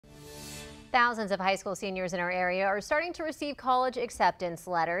Thousands of high school seniors in our area are starting to receive college acceptance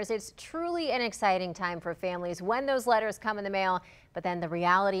letters. It's truly an exciting time for families when those letters come in the mail, but then the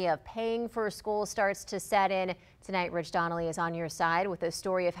reality of paying for school starts to set in. Tonight, Rich Donnelly is on your side with a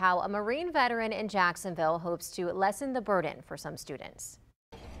story of how a Marine veteran in Jacksonville hopes to lessen the burden for some students.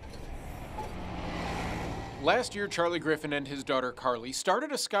 Last year, Charlie Griffin and his daughter Carly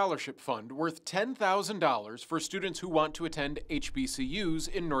started a scholarship fund worth $10,000 for students who want to attend HBCUs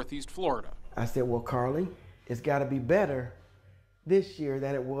in Northeast Florida. I said, well, Carly, it's got to be better this year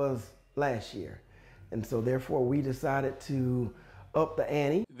than it was last year. And so therefore we decided to up the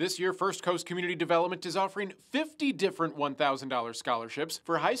ante. This year, First Coast Community Development is offering 50 different $1,000 scholarships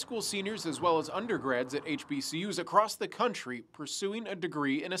for high school seniors as well as undergrads at HBCUs across the country pursuing a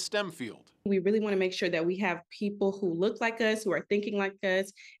degree in a STEM field. We really want to make sure that we have people who look like us, who are thinking like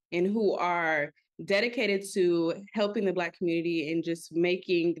us, and who are dedicated to helping the Black community and just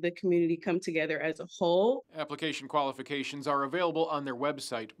making the community come together as a whole. Application qualifications are available on their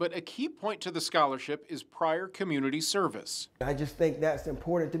website, but a key point to the scholarship is prior community service. I just think that's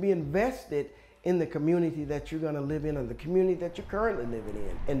important, to be invested in the community that you're going to live in or the community that you're currently living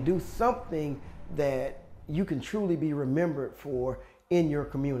in, and do something that you can truly be remembered for in your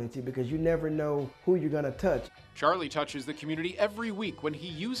community, because you never know who you're going to touch. Charlie touches the community every week when he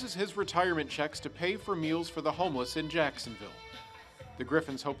uses his retirement checks to pay for meals for the homeless in Jacksonville. The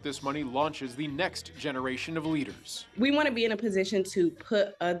Griffins hope this money launches the next generation of leaders. We want to be in a position to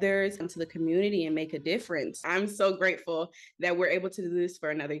put others into the community and make a difference. I'm so grateful that we're able to do this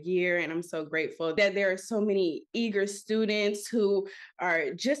for another year, and I'm so grateful that there are so many eager students who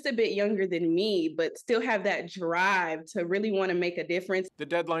are just a bit younger than me, but still have that drive to really want to make a difference. The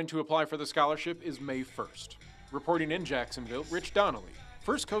deadline to apply for the scholarship is May 1st. Reporting in Jacksonville, Rich Donnelly,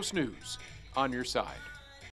 First Coast News, on your side.